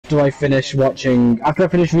after I finish reading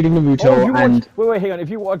Naruto and... Wait, hang on. If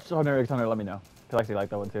you watch Hunter x Hunter, let me know. Cause I actually like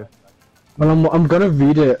that one too. Well, I'm gonna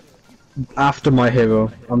read it after My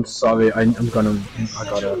Hero. I'm sorry, I gotta...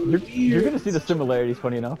 You're gonna see the similarities,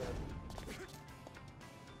 funny enough.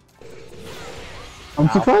 I'm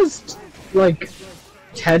surprised, like,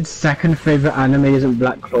 Ted's second favorite anime isn't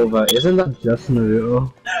Black Clover. Isn't that just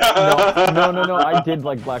Naruto? No. I did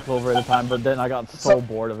like Black Clover at the time, but then I got so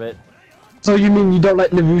bored of it. So you mean you don't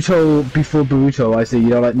like Naruto before Boruto? I see. You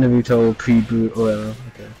don't like Naruto pre-Boruto. Oh,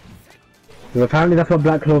 okay. Because apparently that's what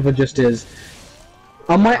Black Clover just is.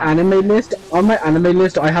 On my anime list, I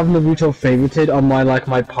have Naruto favorited on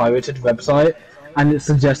my pirated website, and it's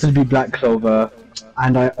suggested to be Black Clover,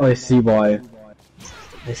 and I see why.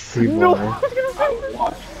 I see why.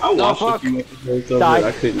 I watched a few episodes of it.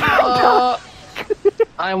 I couldn't.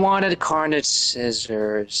 I wanted Carnage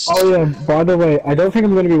Scissors. Oh yeah, by the way, I don't think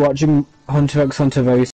I'm going to be watching Hunter x Hunter very